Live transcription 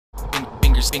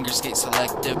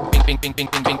FingerSkateSelective.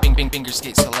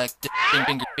 FingerSkateSelective.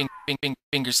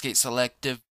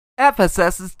 FingerSkateSelective.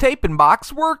 FSS's Tape and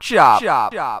Box Workshop.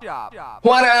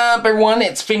 What up, everyone?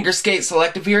 It's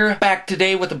FingerSkateSelective here, back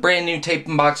today with a brand new Tape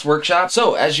and Box Workshop.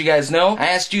 So, as you guys know, I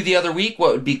asked you the other week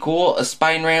what would be cool, a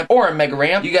spine ramp or a mega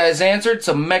ramp. You guys answered,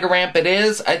 so mega ramp it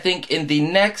is. I think in the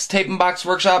next Tape and Box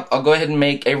Workshop, I'll go ahead and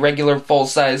make a regular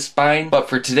full-size spine, but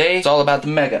for today, it's all about the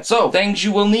mega. So, things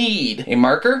you will need: a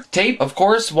marker, tape, of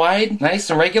course, wide, nice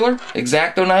and regular,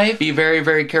 X-Acto knife. Be very,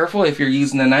 very careful if you're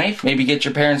using a knife. Maybe get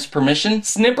your parents' permission.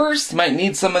 Snippers. Might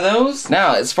need some of those.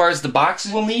 Now, as far as the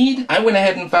boxes we'll need, I went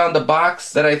ahead and found a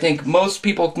box that I think most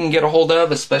people can get a hold of,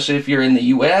 especially if you're in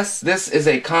the US. This is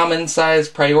a common size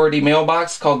priority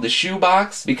mailbox called the shoe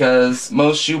box, because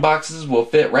most shoe boxes will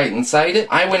fit right inside it.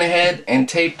 I went ahead and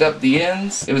taped up the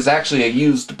ends. It was actually a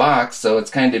used box, so it's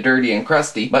kind of dirty and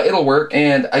crusty, but it'll work.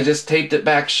 And I just taped it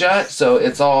back shut, so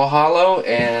it's all hollow,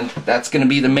 and that's going to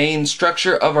be the main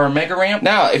structure of our mega ramp.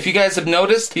 Now, if you guys have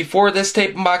noticed, before this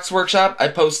Tape and Box Workshop, I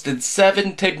posted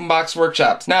 7 Tape and Box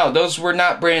Workshops. Now, those were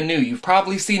not brand new. You've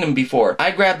probably seen them before.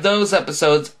 I grabbed those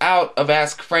episodes out of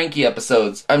Ask Frankie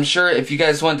episodes. I'm sure if you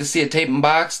guys wanted to see a Tape and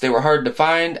Box, they were hard to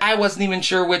find. I wasn't even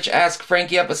sure which Ask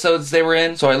Frankie episodes they were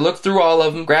in, so I looked through all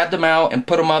of them, grabbed them out, and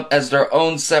put them up as their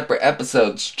own separate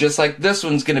episodes. Just like this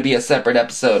one's going to be a separate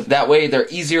episode. That way, they're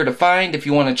easier to find if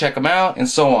you want to check them out, and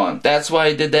so on. That's why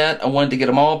I did that. I wanted to get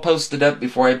them all posted up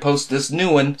before I post this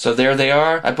new one. So there they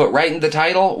are. I put right in the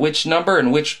title which number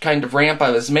and which kind of ramp I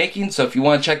was making, so if you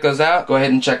want to check those out, go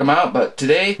ahead and check them out. But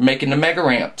today, we're making the mega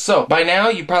ramp. So by now,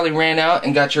 you probably ran out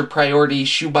and got your priority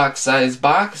shoebox size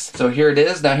box. So here it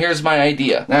is. Now here's my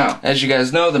idea. Now, as you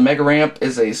guys know, the mega ramp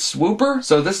is a swooper,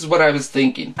 so this is what I was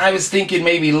thinking. I was thinking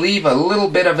maybe leave a little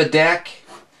bit of a deck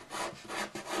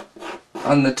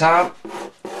on the top,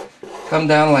 come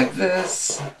down like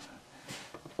this,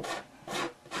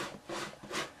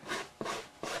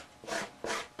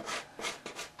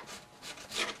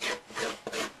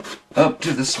 up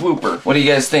to the swooper. What do you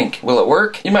guys think? Will it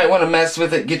work? You might want to mess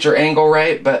with it, get your angle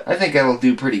right, but I think it'll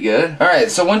do pretty good.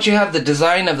 Alright, so once you have the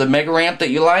design of the mega ramp that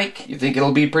you like, you think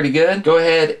it'll be pretty good, go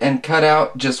ahead and cut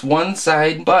out just one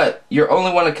side, but you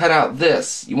only want to cut out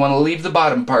this. You want to leave the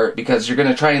bottom part because you're going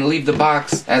to try and leave the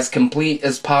box as complete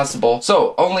as possible.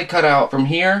 So only cut out from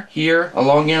here, here,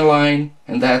 along your line,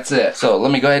 and that's it. So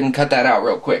let me go ahead and cut that out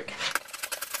real quick.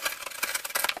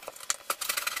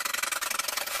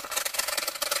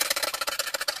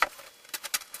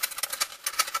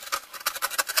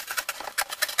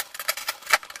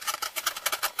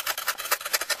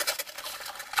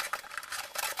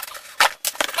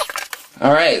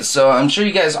 Alright, so I'm sure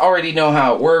you guys already know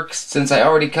how it works. Since I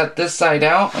already cut this side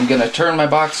out, I'm going to turn my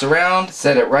box around,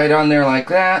 set it right on there like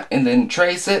that, and then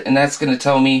trace it, and that's going to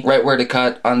tell me right where to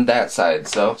cut on that side.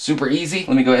 So, super easy.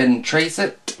 Let me go ahead and trace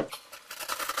it.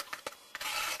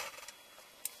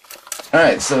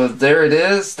 Alright, so there it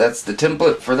is. That's the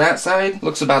template for that side.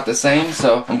 Looks about the same,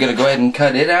 so I'm going to go ahead and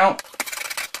cut it out.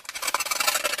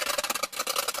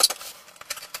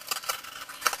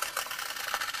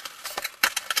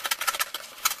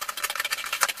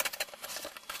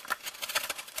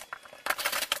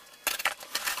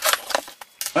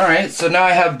 Alright, so now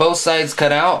I have both sides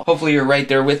cut out. Hopefully you're right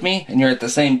there with me and you're at the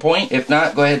same point. If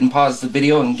not, go ahead and pause the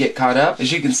video and get caught up.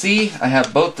 As you can see, I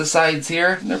have both the sides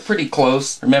here. They're pretty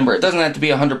close. Remember, it doesn't have to be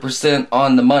 100%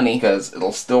 on the money because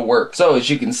it'll still work. So as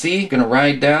you can see, I'm going to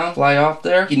ride down, fly off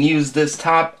there. You can use this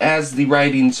top as the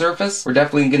riding surface. We're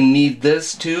definitely going to need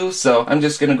this too, so I'm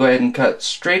just going to go ahead and cut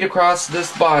straight across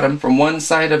this bottom from one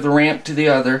side of the ramp to the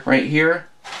other, right here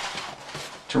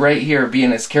to right here,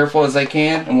 being as careful as I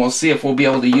can, and we'll see if we'll be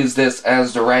able to use this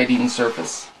as the riding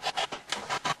surface.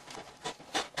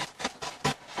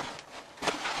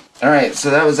 Alright, so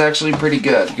that was actually pretty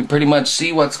good. You can pretty much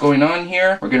see what's going on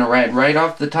here. We're going to ride right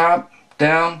off the top,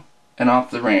 down, and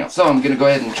off the ramp. So I'm going to go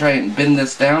ahead and try and bend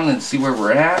this down and see where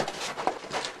we're at.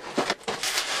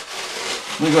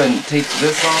 Let me go ahead and take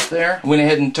this off there. Went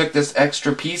ahead and took this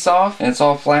extra piece off, and it's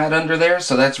all flat under there,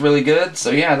 so that's really good.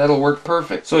 So yeah, that'll work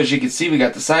perfect. So as you can see, we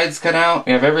got the sides cut out.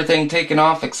 We have everything taken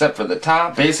off except for the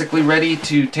top. Basically ready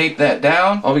to tape that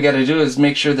down. All we got to do is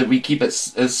make sure that we keep it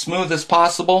as smooth as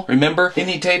possible. Remember,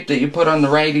 any tape that you put on the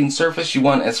riding surface, you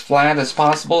want as flat as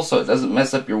possible so it doesn't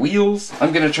mess up your wheels.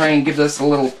 I'm going to try and give this a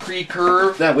little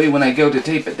pre-curve. That way when I go to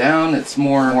tape it down, it's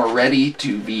more ready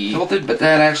to be tilted, but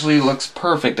that actually looks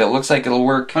perfect. It looks like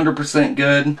it'll work 100%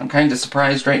 good. I'm kind of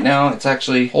surprised right now. It's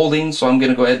actually holding, so I'm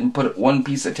going to go ahead and put one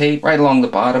piece of tape right along the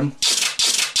bottom.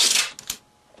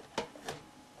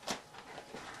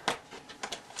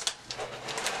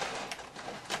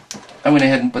 I went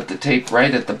ahead and put the tape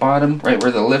right at the bottom, right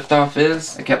where the liftoff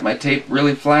is. I kept my tape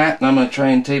really flat, and I'm going to try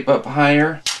and tape up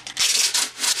higher.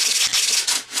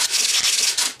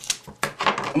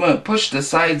 I'm going to push the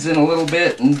sides in a little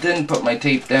bit and then put my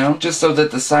tape down, just so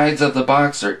that the sides of the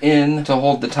box are in to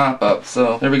hold the top up.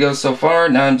 So there we go so far.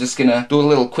 Now I'm just going to do a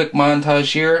little quick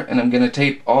montage here, and I'm going to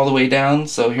tape all the way down.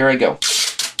 So here I go.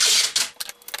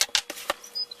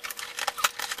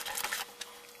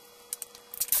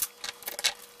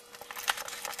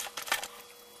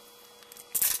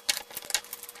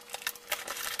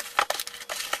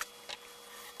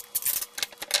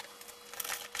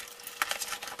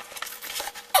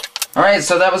 Alright,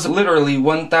 so that was literally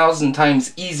 1,000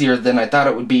 times easier than I thought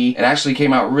it would be. It actually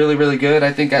came out really, really good.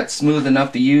 I think that's smooth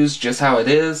enough to use just how it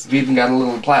is. We've even got a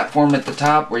little platform at the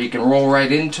top where you can roll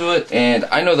right into it. And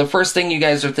I know the first thing you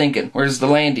guys are thinking, where's the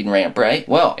landing ramp, right?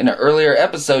 Well, in an earlier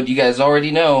episode, you guys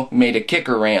already know we made a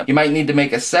kicker ramp. You might need to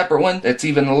make a separate one that's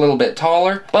even a little bit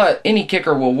taller, but any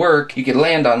kicker will work. You could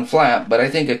land on flat, but I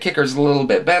think a kicker's a little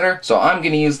bit better. So I'm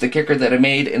going to use the kicker that I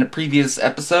made in a previous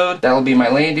episode. That'll be my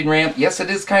landing ramp. Yes, it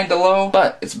is kind of low,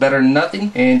 but it's better than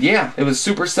nothing. And yeah, it was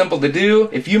super simple to do.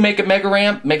 If you make a mega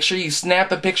ramp, make sure you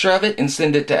snap a picture of it and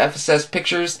send it to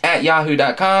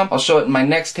FSSPICTURES@yahoo.com. I'll show it in my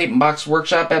next Tape and Box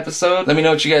Workshop episode. Let me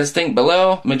know what you guys think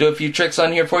below. I'm gonna do a few tricks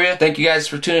on here for you. Thank you guys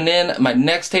for tuning in. My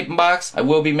next Tape and Box, I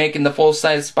will be making the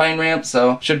full-size spine ramp,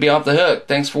 so should be off the hook.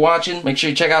 Thanks for watching. Make sure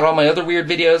you check out all my other weird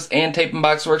videos and Tape and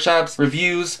Box Workshops,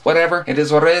 reviews, whatever. It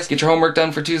is what it is. Get your homework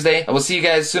done for Tuesday. I will see you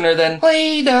guys sooner than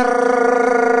later.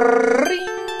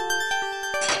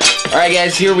 Alright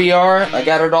guys, here we are. I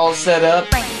got it all set up.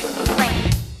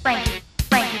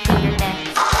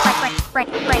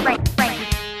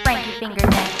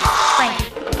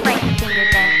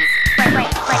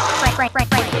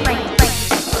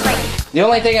 The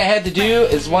only thing I had to do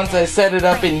is once I set it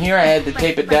up in here, I had to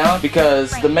tape it down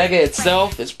because the Mega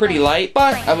itself is pretty light.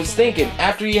 But I was thinking,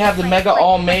 after you have the Mega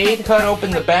all made, cut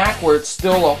open the back where it's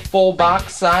still a full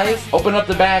box size. Open up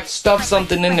the back, stuff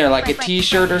something in there like a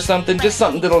t-shirt or something, just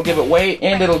something that'll give it weight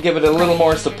and it'll give it a little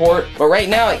more support. But right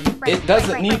now, it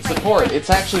doesn't need support. It's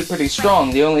actually pretty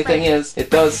strong. The only thing is, it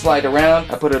does slide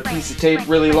around. I put a piece of tape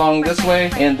really long this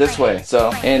way and this way.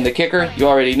 So, and the kicker, you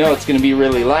already know it's going to be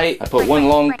really light. I put one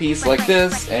long piece like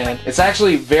this, and it's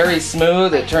actually very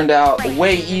smooth. It turned out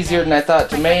way easier than I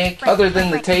thought to make. Other than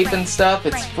the tape and stuff,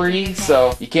 it's free,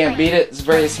 so you can't beat it. It's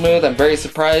very smooth. I'm very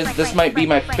surprised. This might be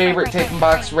my favorite Tape and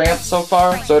Box ramp so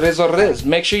far, so it is what it is.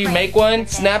 Make sure you make one,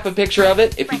 snap a picture of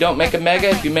it. If you don't make a Mega,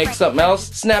 if you make something else,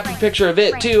 snap a picture of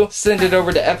it too. Send it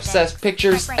over to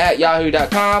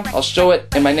FSSPICTURES@yahoo.com. I'll show it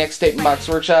in my next Tape and Box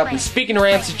Workshop. And speaking of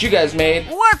ramps that you guys made,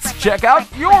 let's check out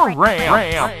your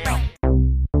ramp.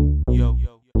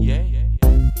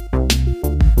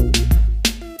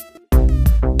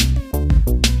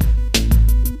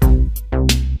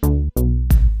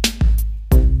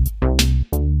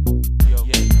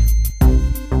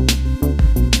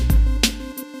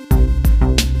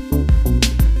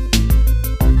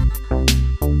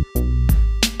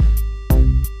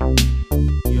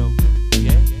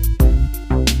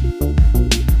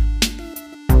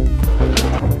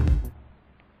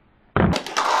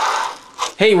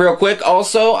 Hey, real quick,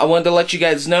 also, I wanted to let you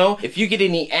guys know, if you get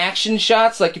any action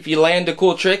shots, like if you land a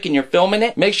cool trick and you're filming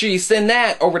it, make sure you send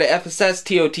that over to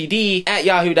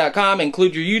FSSTOTD@yahoo.com,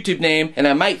 include your YouTube name, and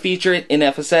I might feature it in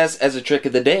FSS as a trick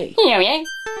of the day. Yeah.